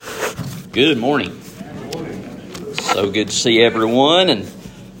Good morning. So good to see everyone,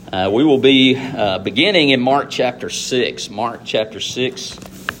 and we will be beginning in Mark chapter 6. Mark chapter 6,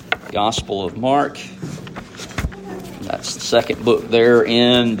 Gospel of Mark. That's the second book there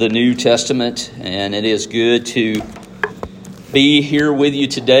in the New Testament, and it is good to be here with you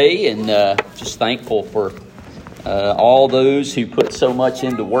today, and just thankful for all those who put so much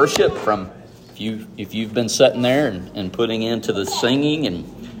into worship. From if you've been sitting there and putting into the singing,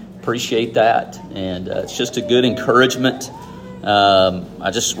 and appreciate that, and it's just a good encouragement.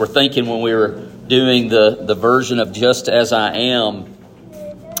 We're thinking when we were doing the version of Just As I Am,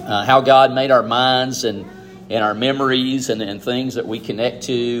 how God made our minds and our memories and things that we connect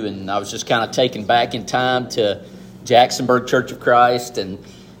to, and I was just kind of taken back in time to Jacksonburg Church of Christ and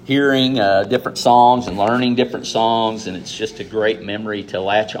hearing different songs and learning different songs, and it's just a great memory to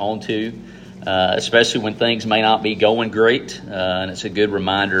latch onto. Especially when things may not be going great, and it's a good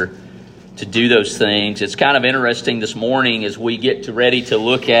reminder to do those things. It's kind of interesting this morning as we get ready to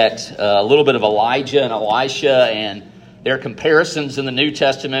look at a little bit of Elijah and Elisha and their comparisons in the New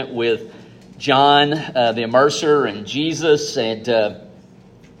Testament with John the Immerser and Jesus, and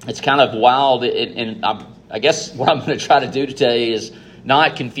it's kind of wild. And I guess what I'm going to try to do today is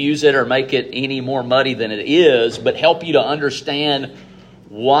not confuse it or make it any more muddy than it is, but help you to understand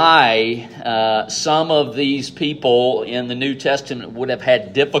why some of these people in the New Testament would have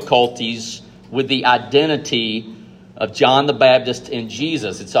had difficulties with the identity of John the Baptist and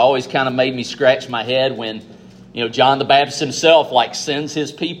Jesus. It's always kind of made me scratch my head when, John the Baptist himself sends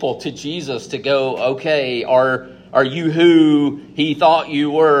his people to Jesus to go, okay, are you who he thought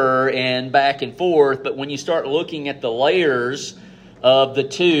you were, and back and forth. But when you start looking at the layers of the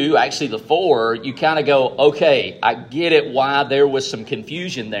two, actually the four, you kind of go, okay, I get it why there was some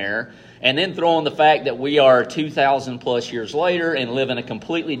confusion there. And then throw in the fact that we are 2,000 plus years later and live in a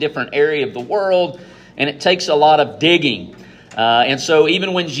completely different area of the world, and it takes a lot of digging. And so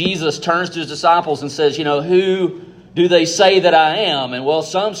even when Jesus turns to his disciples and says, who do they say that I am? And well,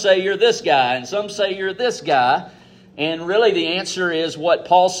 some say you're this guy, and some say you're this guy. And really the answer is what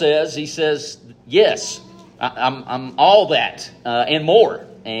Paul says. He says, yes, I'm all that and more.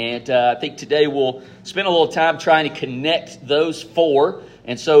 And I think today we'll spend a little time trying to connect those four.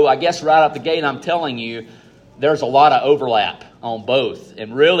 And so I guess right out the gate, I'm telling you, there's a lot of overlap on both.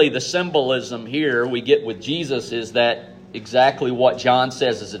 And really the symbolism here we get with Jesus is that exactly what John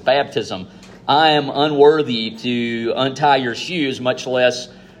says is at baptism. I am unworthy to untie your shoes, much less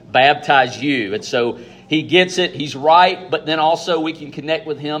baptize you. And so he gets it, he's right, but then also we can connect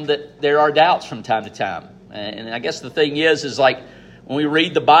with him that there are doubts from time to time. And I guess the thing is when we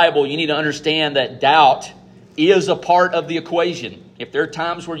read the Bible, you need to understand that doubt is a part of the equation. If there are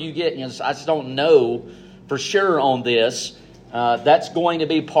times where you get, I just don't know for sure on this, that's going to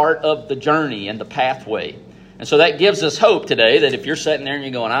be part of the journey and the pathway. And so that gives us hope today that if you're sitting there and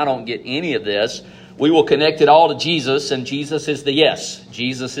you're going, I don't get any of this, we will connect it all to Jesus, and Jesus is the yes.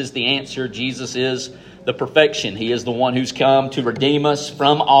 Jesus is the answer. Jesus is the perfection. He is the one who's come to redeem us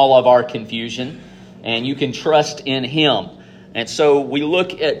from all of our confusion. And you can trust in him. And so we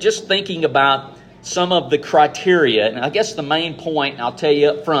look at just thinking about some of the criteria. And I guess the main point, I'll tell you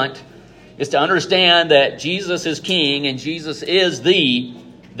up front, is to understand that Jesus is king and Jesus is the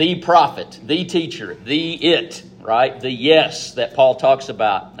prophet, the teacher, the it, right? The yes that Paul talks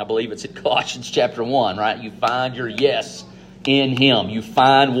about. I believe it's in Colossians chapter 1, right? You find your yes in him. You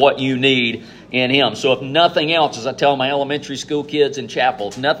find what you need in him. So if nothing else, as I tell my elementary school kids in chapel,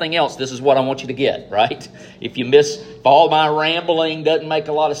 if nothing else, this is what I want you to get, right? If all my rambling doesn't make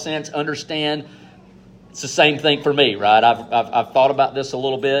a lot of sense, understand it's the same thing for me, right? I've thought about this a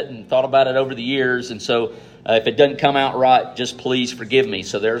little bit and thought about it over the years, and so if it doesn't come out right, just please forgive me.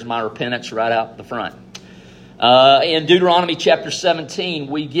 So there's my repentance right out the front. In Deuteronomy chapter 17,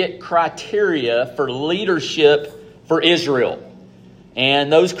 we get criteria for leadership for Israel.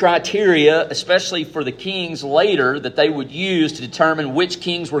 And those criteria, especially for the kings later, that they would use to determine which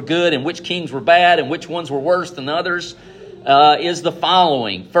kings were good and which kings were bad and which ones were worse than others, is the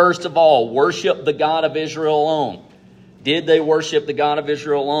following. First of all, worship the God of Israel alone. Did they worship the God of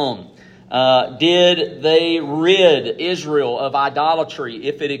Israel alone? Did they rid Israel of idolatry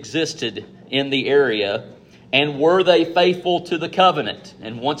if it existed in the area? And were they faithful to the covenant?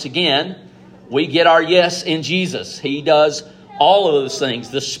 And once again, we get our yes in Jesus. He does all of those things.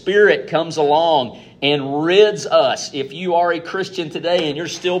 The Spirit comes along and rids us. If you are a Christian today and you're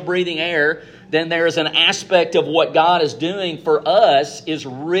still breathing air, then there is an aspect of what God is doing for us is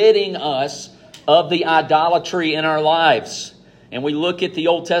ridding us of the idolatry in our lives. And we look at the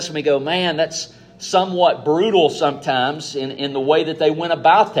Old Testament and go, man, that's somewhat brutal sometimes in the way that they went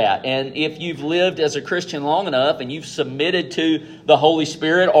about that. And if you've lived as a Christian long enough and you've submitted to the Holy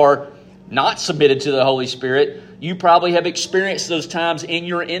Spirit or not submitted to the Holy Spirit, you probably have experienced those times in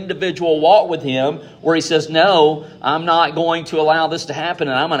your individual walk with Him where He says, no, I'm not going to allow this to happen,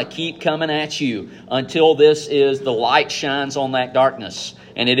 and I'm going to keep coming at you until the light shines on that darkness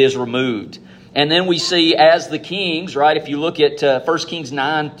and it is removed. And then we see as the kings, right, if you look at 1 Kings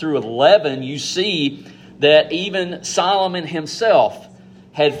 9 through 11, you see that even Solomon himself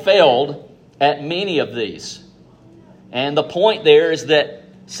had failed at many of these. And the point there is that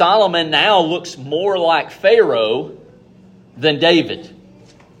Solomon now looks more like Pharaoh than David.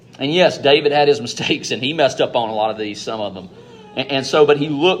 And yes, David had his mistakes and he messed up on a lot of these, some of them. But he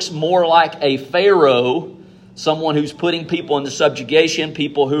looks more like a Pharaoh, someone who's putting people into subjugation,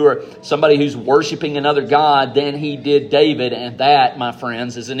 somebody who's worshiping another god, than he did David. And that, my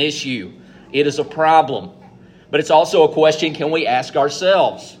friends, is an issue. It is a problem. But it's also a question, can we ask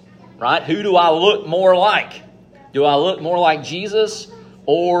ourselves, right? Who do I look more like? Do I look more like Jesus?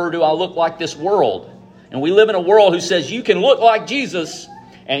 Or do I look like this world? And we live in a world who says you can look like Jesus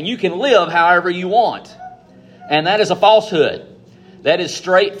and you can live however you want. And that is a falsehood. That is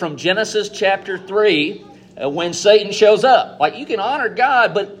straight from Genesis chapter 3 when Satan shows up. Like, you can honor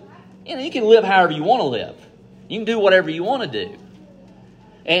God, but you can live however you want to live. You can do whatever you want to do.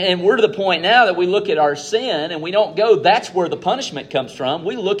 And we're to the point now that we look at our sin and we don't go, that's where the punishment comes from.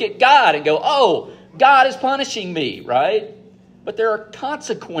 We look at God and go, oh, God is punishing me, right? But there are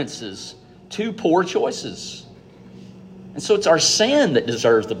consequences to poor choices. And so it's our sin that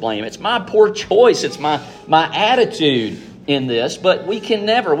deserves the blame. It's my poor choice. It's my attitude in this. But we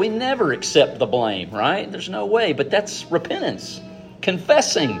never accept the blame, right? There's no way. But that's repentance.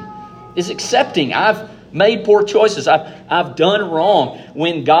 Confessing is accepting. I've made poor choices. I've done wrong.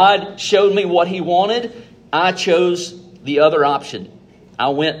 When God showed me what He wanted, I chose the other option. I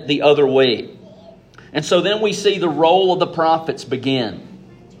went the other way. And so then we see the role of the prophets begin.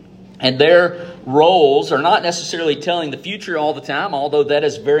 And their roles are not necessarily telling the future all the time, although that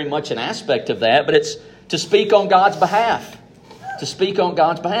is very much an aspect of that, but it's to speak on God's behalf. To speak on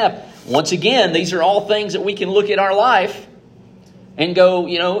God's behalf. Once again, these are all things that we can look at our life and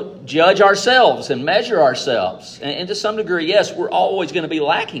go, judge ourselves and measure ourselves. And to some degree, yes, we're always going to be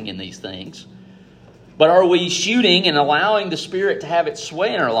lacking in these things. But are we shooting and allowing the Spirit to have its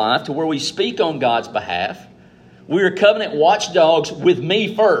sway in our life to where we speak on God's behalf? We are covenant watchdogs with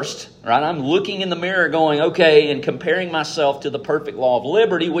me first, right? I'm looking in the mirror going, okay, and comparing myself to the perfect law of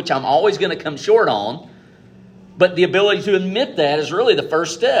liberty, which I'm always going to come short on. But the ability to admit that is really the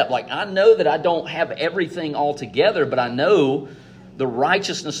first step. Like, I know that I don't have everything all together, but I know the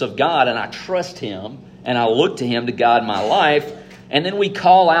righteousness of God, and I trust Him, and I look to Him to guide my life. And then we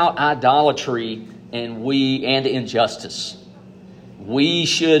call out idolatry and injustice. We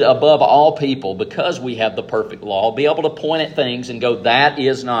should, above all people, because we have the perfect law, be able to point at things and go, that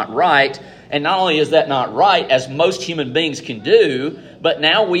is not right. And not only is that not right, as most human beings can do, but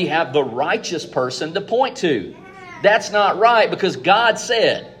now we have the righteous person to point to. That's not right because God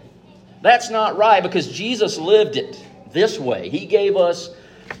said. That's not right because Jesus lived it this way. He gave us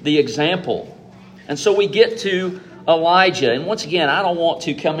the example. And so we get to Elijah. And once again, I don't want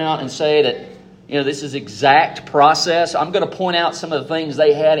to come out and say that this is exact process. I'm going to point out some of the things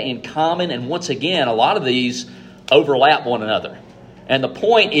they had in common. And once again, a lot of these overlap one another. And the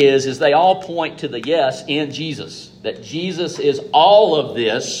point is they all point to the yes in Jesus. That Jesus is all of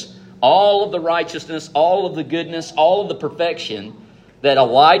this, all of the righteousness, all of the goodness, all of the perfection that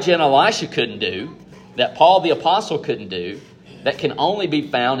Elijah and Elisha couldn't do, that Paul the Apostle couldn't do, that can only be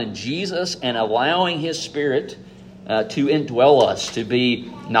found in Jesus and allowing His Spirit to indwell us, to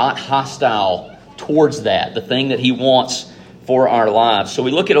be not hostile towards that, the thing that He wants for our lives. So we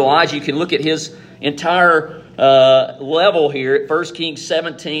look at Elijah. You can look at his entire level here at 1 Kings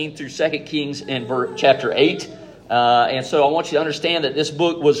 17 through 2 Kings in chapter 8. And so I want you to understand that this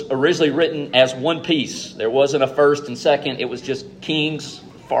book was originally written as one piece. There wasn't a first and second. It was just Kings,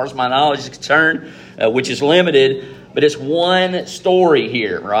 as far as my knowledge is concerned, which is limited. But it's one story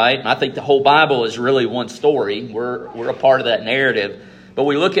here, right? And I think the whole Bible is really one story. We're a part of that narrative. But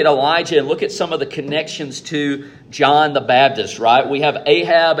we look at Elijah and look at some of the connections to John the Baptist, right? We have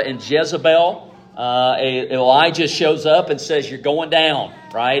Ahab and Jezebel. Elijah shows up and says, you're going down,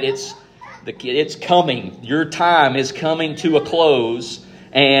 right? It's coming. Your time is coming to a close,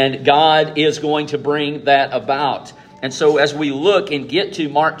 and God is going to bring that about. And so as we look and get to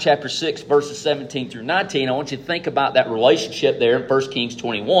Mark chapter 6, verses 17 through 19, I want you to think about that relationship there in 1 Kings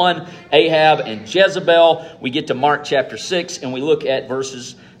 21, Ahab and Jezebel. We get to Mark chapter 6, and we look at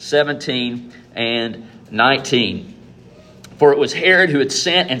verses 17 and 19. For it was Herod who had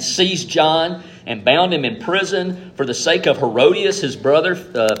sent and seized John and bound him in prison for the sake of Herodias, his brother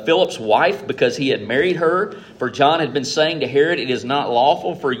Philip's wife, because he had married her. For John had been saying to Herod, "It is not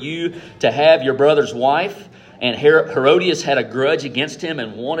lawful for you to have your brother's wife." And Herodias had a grudge against him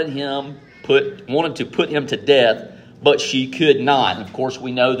and wanted to put him to death, but she could not. And of course,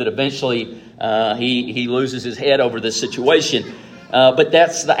 we know that eventually he loses his head over this situation. But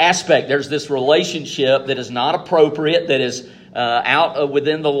that's the aspect. There's this relationship that is not appropriate, that is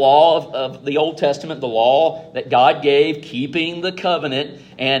within the law of the Old Testament, the law that God gave, keeping the covenant.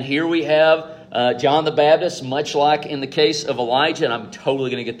 And here we have John the Baptist, much like in the case of Elijah, and I'm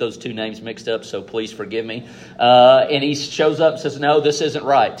totally going to get those two names mixed up, so please forgive me. And he shows up and says, no, this isn't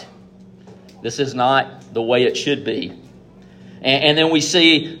right. This is not the way it should be. And then we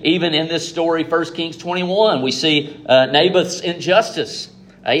see, even in this story, 1 Kings 21, we see Naboth's injustice.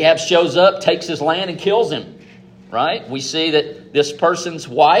 Ahab shows up, takes his land, and kills him. Right? We see that this person's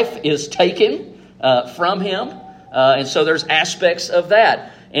wife is taken from him. And so there's aspects of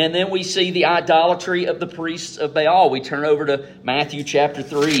that. And then we see the idolatry of the priests of Baal. We turn over to Matthew chapter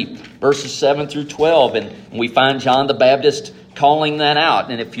 3, verses 7 through 12. And we find John the Baptist calling that out.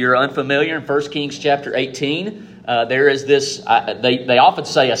 And if you're unfamiliar, in 1 Kings chapter 18, there is this, they often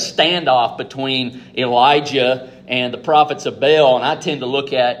say, a standoff between Elijah and the prophets of Baal. And I tend to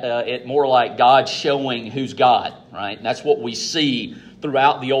look at it more like God showing who's God, right? And that's what we see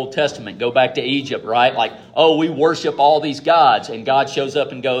throughout the Old Testament. Go back to Egypt, right? Like, oh, we worship all these gods. And God shows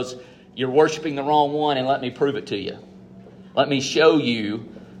up and goes, you're worshiping the wrong one, and let me prove it to you. Let me show you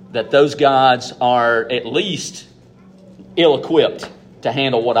that those gods are at least ill-equipped to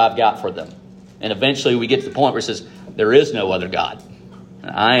handle what I've got for them. And eventually we get to the point where it says, there is no other God.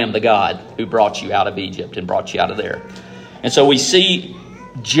 I am the God who brought you out of Egypt and brought you out of there. And so we see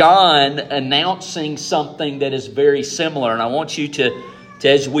John announcing something that is very similar. And I want you to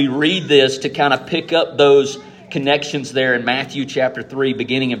as we read this, to kind of pick up those connections there in Matthew chapter 3,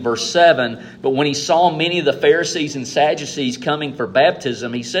 beginning in verse 7. But when he saw many of the Pharisees and Sadducees coming for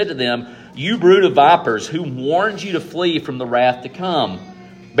baptism, he said to them, "You brood of vipers, who warned you to flee from the wrath to come?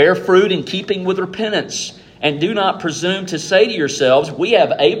 Bear fruit in keeping with repentance. And do not presume to say to yourselves, 'We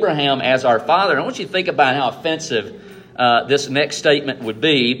have Abraham as our father.'" And I want you to think about how offensive this next statement would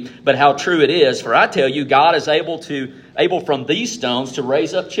be, but how true it is. For I tell you, God is able from these stones to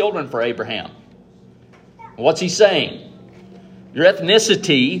raise up children for Abraham. What's he saying? Your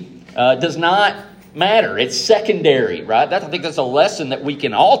ethnicity does not matter. It's secondary, right? I think that's a lesson that we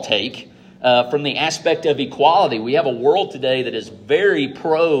can all take from the aspect of equality. We have a world today that is very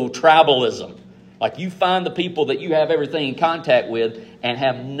pro-tribalism. Like, you find the people that you have everything in contact with and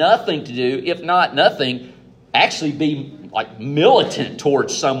have nothing to do, if not nothing, actually be like militant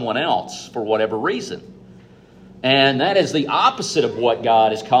towards someone else for whatever reason. And that is the opposite of what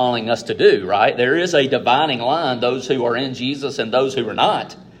God is calling us to do, right? There is a dividing line, those who are in Jesus and those who are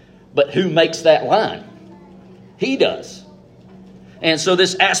not. But who makes that line? He does. And so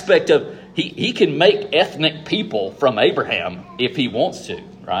this aspect of, he can make ethnic people from Abraham if he wants to,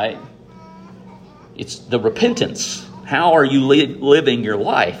 right? It's the repentance. How are you living your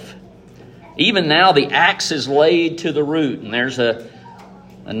life? Even now, the axe is laid to the root. And there's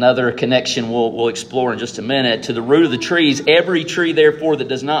another connection we'll explore in just a minute. To the root of the trees, every tree, therefore, that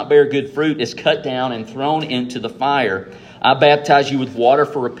does not bear good fruit is cut down and thrown into the fire. I baptize you with water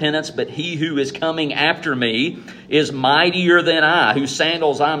for repentance, but he who is coming after me is mightier than I, whose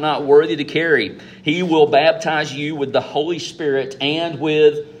sandals I am not worthy to carry. He will baptize you with the Holy Spirit and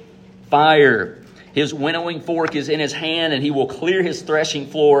with fire. His winnowing fork is in his hand, and he will clear his threshing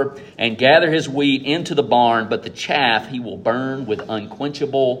floor and gather his wheat into the barn, but the chaff he will burn with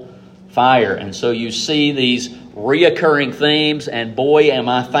unquenchable fire. And so you see these reoccurring themes, and boy, am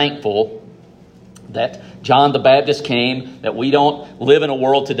I thankful that John the Baptist came, that we don't live in a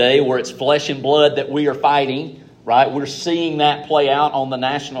world today where it's flesh and blood that we are fighting, right? We're seeing that play out on the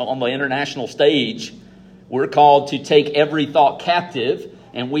international stage. We're called to take every thought captive,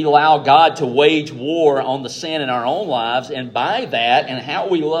 and we allow God to wage war on the sin in our own lives. And by that and how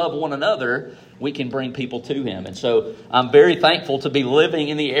we love one another, we can bring people to Him. And so I'm very thankful to be living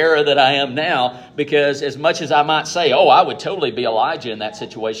in the era that I am now, because as much as I might say, oh, I would totally be Elijah in that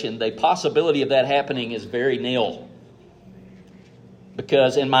situation, the possibility of that happening is very nil.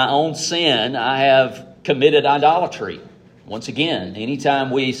 Because in my own sin, I have committed idolatry. Once again, anytime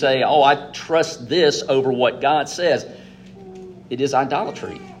we say, oh, I trust this over what God says, it is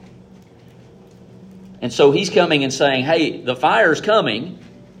idolatry. And so He's coming and saying, hey, the fire's coming,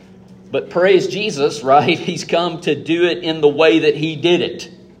 but praise Jesus, right? He's come to do it in the way that He did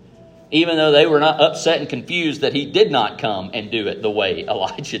it. even though they were not upset and confused that he did not come and do it the way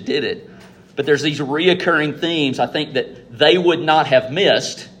Elijah did it. But there's these reoccurring themes, I think, that they would not have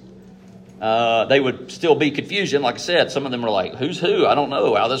missed. They would still be confusion. Like I said, some of them are like, who's who? I don't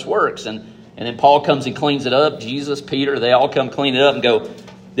know how this works. And then Paul comes and cleans it up. Jesus, Peter, they all come clean it up and go,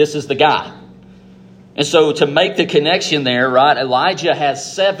 this is the guy. And so to make the connection there, right, Elijah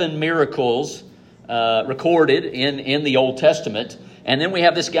has 7 miracles recorded in the Old Testament. And then we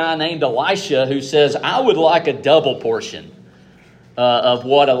have this guy named Elisha who says, I would like a double portion of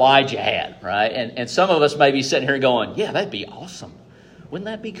what Elijah had, right? And some of us may be sitting here going, yeah, that'd be awesome. Wouldn't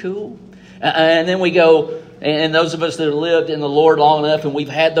that be cool? And then we go, and those of us that have lived in the Lord long enough and we've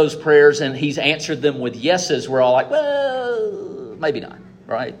had those prayers and he's answered them with yeses, we're all like, well, maybe not,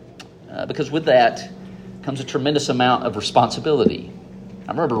 right? Because with that comes a tremendous amount of responsibility.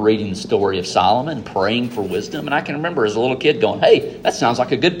 I remember reading the story of Solomon, praying for wisdom, and I can remember as a little kid going, hey, that sounds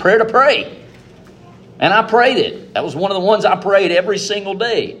like a good prayer to pray. And I prayed it. That was one of the ones I prayed every single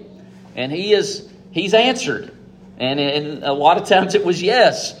day. And he's answered. And a lot of times it was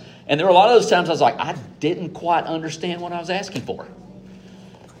yes. And there were a lot of those times I was like, I didn't quite understand what I was asking for.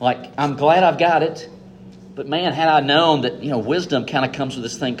 Like, I'm glad I've got it. But man, had I known that, wisdom kind of comes with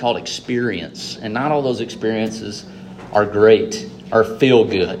this thing called experience. And not all those experiences are great or feel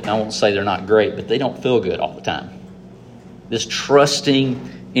good. I won't say they're not great, but they don't feel good all the time. This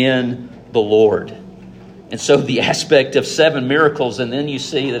trusting in the Lord. And so the aspect of 7 miracles, and then you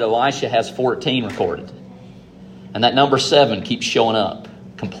see that Elisha has 14 recorded. And that number 7 keeps showing up.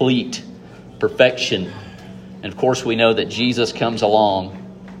 Complete, perfection. And of course we know that Jesus comes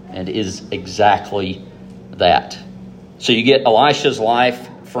along and is exactly that. So you get Elisha's life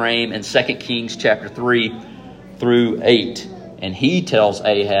frame in 2 Kings chapter 3 through 8. And he tells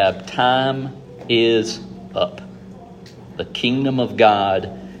Ahab, time is up. The kingdom of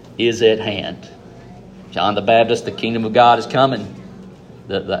God is at hand. John the Baptist, the kingdom of God is coming.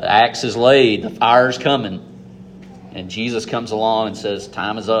 The axe is laid. The fire is coming. And Jesus comes along and says,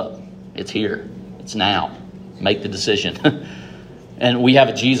 time is up. It's here. It's now. Make the decision. And we have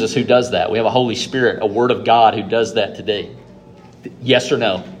a Jesus who does that. We have a Holy Spirit, a Word of God who does that today. Yes or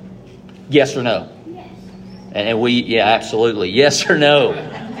no? Yes or no? Yes. And yeah, absolutely. Yes or no?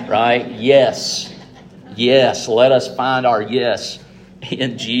 Right? Yes. Yes. Let us find our yes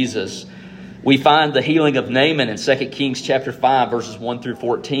in Jesus. We find the healing of Naaman in 2 Kings chapter 5, verses 1 through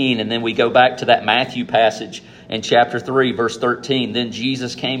 14. And then we go back to that Matthew passage in chapter 3, verse 13. Then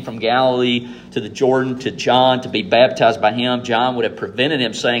Jesus came from Galilee to the Jordan to John to be baptized by him. John would have prevented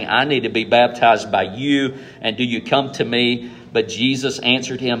him, saying, I need to be baptized by you, and do you come to me? But Jesus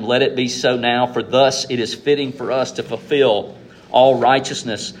answered him, let it be so now, for thus it is fitting for us to fulfill all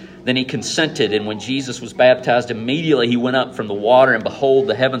righteousness. Then he consented, and when Jesus was baptized, immediately he went up from the water, and behold,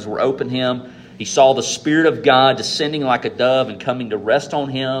 the heavens were opened him. He saw the Spirit of God descending like a dove and coming to rest on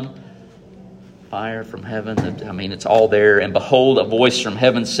him. Fire from heaven. It's all there. And behold, a voice from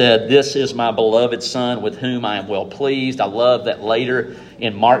heaven said, this is my beloved Son with whom I am well pleased. I love that later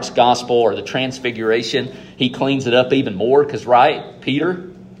in Mark's gospel or the Transfiguration, he cleans it up even more because, right,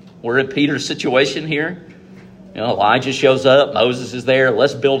 Peter, we're in Peter's situation here. Elijah shows up. Moses is there.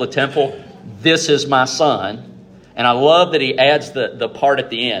 Let's build a temple. This is my son. And I love that he adds the part at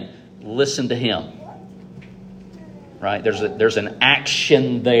the end. Listen to him. Right? There's an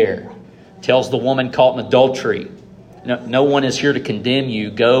action there. Tells the woman caught in adultery, no one is here to condemn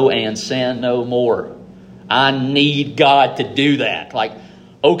you. Go and sin no more. I need God to do that. Like,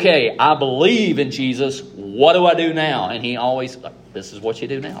 okay, I believe in Jesus. What do I do now? And he always, this is what you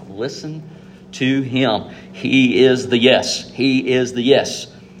do now. Listen to him. He is the yes. He is the yes.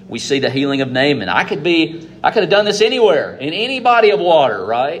 We see the healing of Naaman. I could have done this anywhere, in any body of water,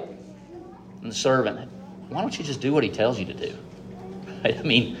 right? And the servant, why don't you just do what he tells you to do?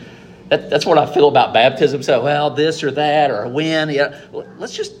 Right? That's what I feel about baptism. So, well, this or that or when. Yeah,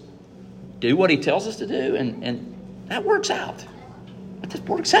 let's just do what he tells us to do. And that works out. It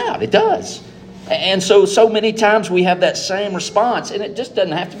works out. It does. And so many times we have that same response. And it just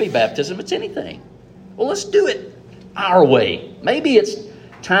doesn't have to be baptism. It's anything. Well, let's do it our way. Maybe it's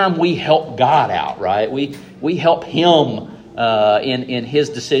time we help God out, right? We help him in his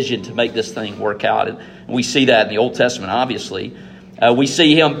decision to make this thing work out. And we see that in the Old Testament, obviously. We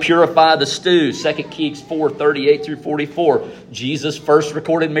see him purify the stew. 2 Kings 4, 38 through 44. Jesus' first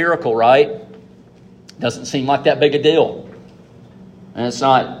recorded miracle, right? Doesn't seem like that big a deal. And it's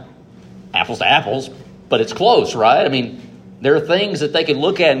not apples to apples, but it's close, right? There are things that they can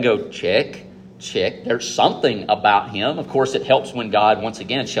look at and go, check. There's something about him. Of course, it helps when God once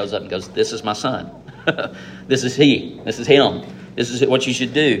again shows up and goes, this is my son. This is he. This is him. This is what you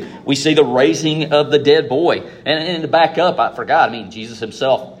should do. We see the raising of the dead boy. And to back up, I forgot, Jesus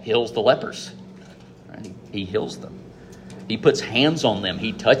himself heals the lepers. Right? He heals them. He puts hands on them.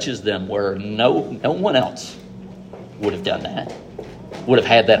 He touches them where no one else would have done that, would have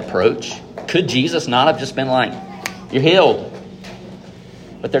had that approach. Could Jesus not have just been like, you're healed?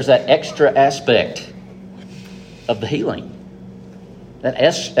 But there's that extra aspect of the healing. That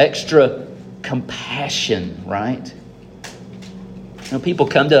extra compassion, right? People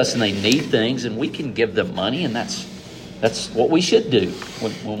come to us and they need things, and we can give them money, and that's what we should do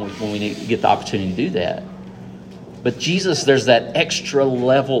when we need to get the opportunity to do that. But Jesus, there's that extra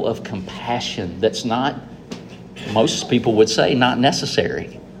level of compassion that's not, most people would say, not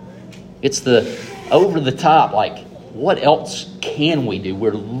necessary. It's the over the top, like, what else can we do?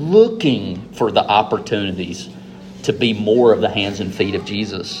 We're looking for the opportunities to be more of the hands and feet of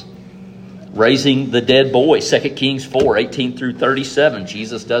Jesus. Raising the dead boy, 2 Kings 4, 18 through 37.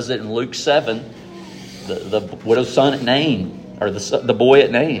 Jesus does it in Luke 7. The widow's son at Nain, or the boy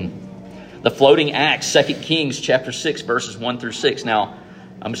at Nain. The floating axe, 2 Kings chapter 6, verses 1 through 6. Now,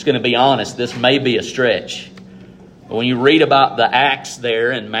 I'm just going to be honest, this may be a stretch. But when you read about the axe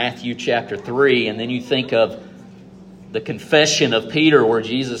there in Matthew chapter 3, and then you think of the confession of Peter where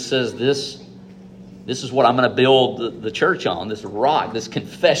Jesus says, this is what I'm going to build the church on, this rock, this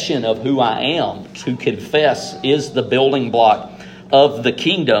confession of who I am. To confess is the building block of the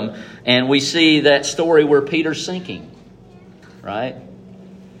kingdom. And we see that story where Peter's sinking, right?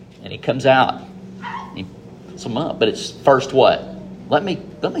 And he comes out, and he puts them up. But it's first what? Let me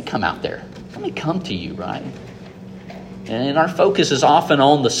come out there. Let me come to you, right? And our focus is often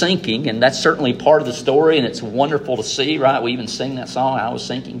on the sinking, and that's certainly part of the story, and it's wonderful to see, right? We even sing that song, I was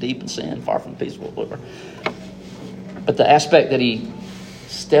sinking deep in sin, far from peaceful, whatever. But the aspect that he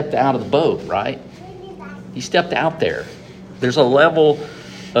stepped out of the boat, right? He stepped out there. There's a level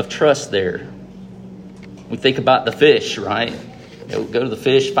of trust there. We think about the fish, right? Go to the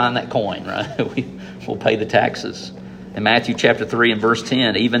fish, find that coin, right? We'll pay the taxes. In Matthew chapter 3 and verse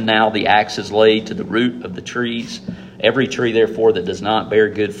 10, even now the axe is laid to the root of the trees. Every tree, therefore, that does not bear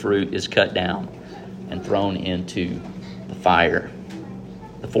good fruit is cut down and thrown into the fire.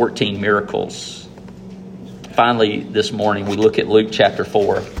 The 14 miracles. Finally, this morning, we look at Luke chapter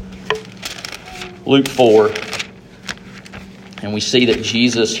 4. Luke 4. And we see that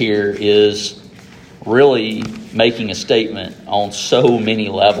Jesus here is really making a statement on so many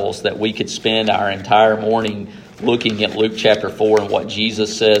levels that we could spend our entire morning looking at Luke chapter 4 and what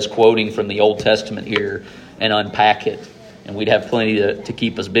Jesus says, quoting from the Old Testament here, and unpack it. And we'd have plenty to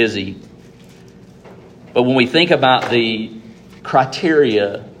keep us busy. But when we think about the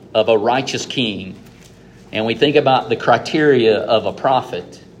criteria of a righteous king, and we think about the criteria of a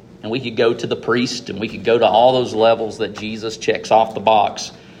prophet, and we could go to the priest, and we could go to all those levels that Jesus checks off the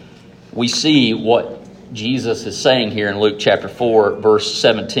box, we see what Jesus is saying here in Luke chapter 4, verse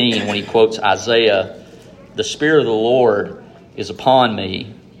 17, when he quotes Isaiah, "The Spirit of the Lord is upon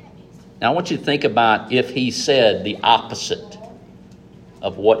me." Now I want you to think about if he said the opposite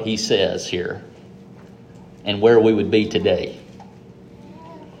of what he says here and where we would be today.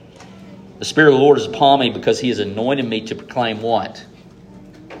 The Spirit of the Lord is upon me because he has anointed me to proclaim what?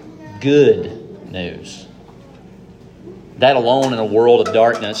 Good news. That alone in a world of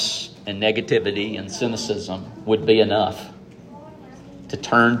darkness and negativity and cynicism would be enough to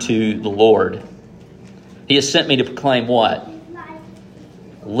turn to the Lord. He has sent me to proclaim what?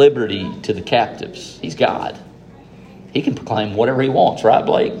 Liberty to the captives. He's God. He can proclaim whatever he wants, right,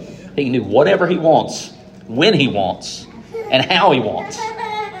 Blake? He can do whatever he wants, when he wants, and how he wants.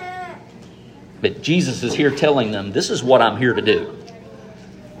 But Jesus is here telling them, this is what I'm here to do.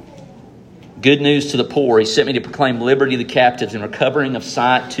 Good news to the poor. He sent me to proclaim liberty to the captives and recovering of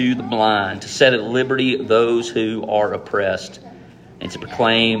sight to the blind, to set at liberty those who are oppressed, and to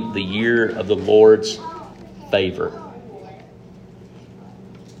proclaim the year of the Lord's favor.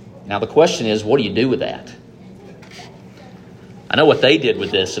 Now the question is, what do you do with that? I know what they did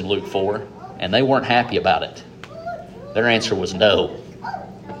with this in Luke 4, and they weren't happy about it. Their answer was no.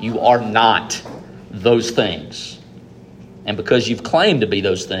 You are not those things. And because you've claimed to be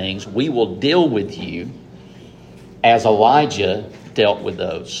those things, we will deal with you as Elijah dealt with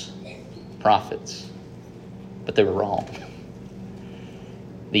those prophets. But they were wrong.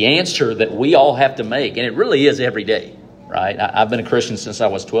 The answer that we all have to make, and it really is every day, right? I've been a Christian since I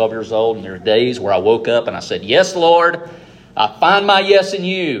was 12 years old, and there are days where I woke up and I said, yes, Lord, I find my yes in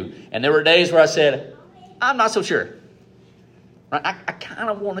you. And there were days where I said, I'm not so sure. Right? I kind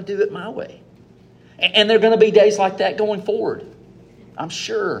of want to do it my way. And there are going to be days like that going forward. I'm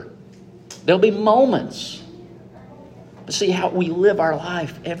sure. There'll be moments But see, how we live our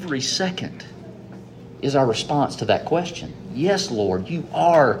life every second is our response to that question. Yes, Lord, you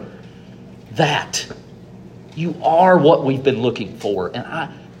are that. You are what we've been looking for.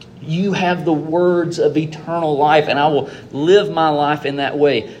 And you have the words of eternal life, and I will live my life in that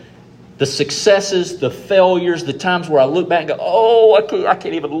way. The successes, the failures, the times where I look back and go, oh, I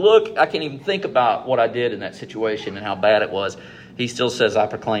can't even look. I can't even think about what I did in that situation and how bad it was. He still says, I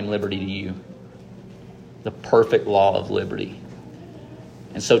proclaim liberty to you. The perfect law of liberty.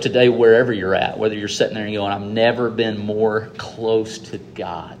 And so today, wherever you're at, whether you're sitting there and going, I've never been more close to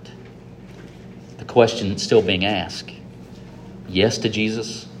God. The question still being asked, yes to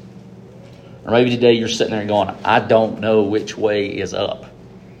Jesus? Or maybe today you're sitting there and going, I don't know which way is up.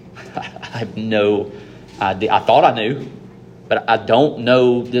 I have no idea. I thought I knew, but I don't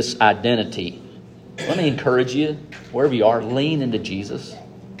know this identity. Let me encourage you, wherever you are, lean into Jesus.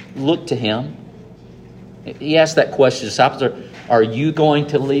 Look to Him. He asked that question, disciples, are you going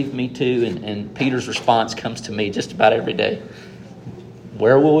to leave me too? And Peter's response comes to me just about every day.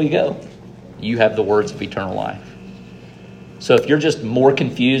 Where will we go? You have the words of eternal life. So if you're just more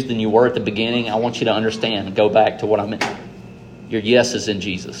confused than you were at the beginning, I want you to understand and go back to what I meant. Your yes is in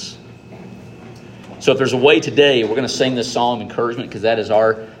Jesus. So if there's a way today, we're going to sing this song of encouragement because that is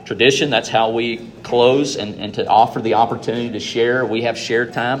our tradition. That's how we close and to offer the opportunity to share. We have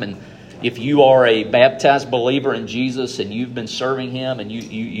shared time. And if you are a baptized believer in Jesus and you've been serving Him and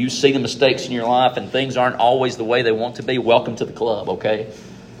you see the mistakes in your life and things aren't always the way they want to be, welcome to the club, okay?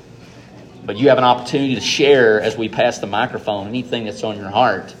 But you have an opportunity to share as we pass the microphone anything that's on your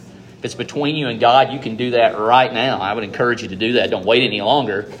heart. If it's between you and God, you can do that right now. I would encourage you to do that. Don't wait any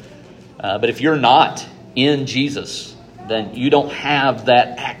longer. But if you're not in Jesus, then you don't have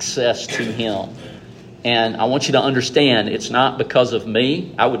that access to Him. And I want you to understand, it's not because of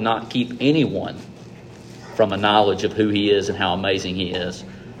me. I would not keep anyone from a knowledge of who He is and how amazing He is.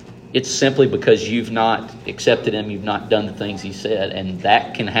 It's simply because you've not accepted Him, you've not done the things He said, and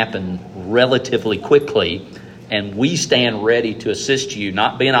that can happen relatively quickly. And we stand ready to assist you,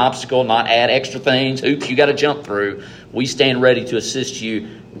 not be an obstacle, not add extra things, hoops you got to jump through. We stand ready to assist you,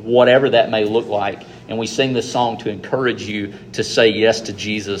 whatever that may look like. And we sing this song to encourage you to say yes to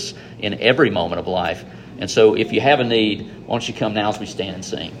Jesus in every moment of life. And so if you have a need, why don't you come now as we stand and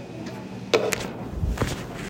sing.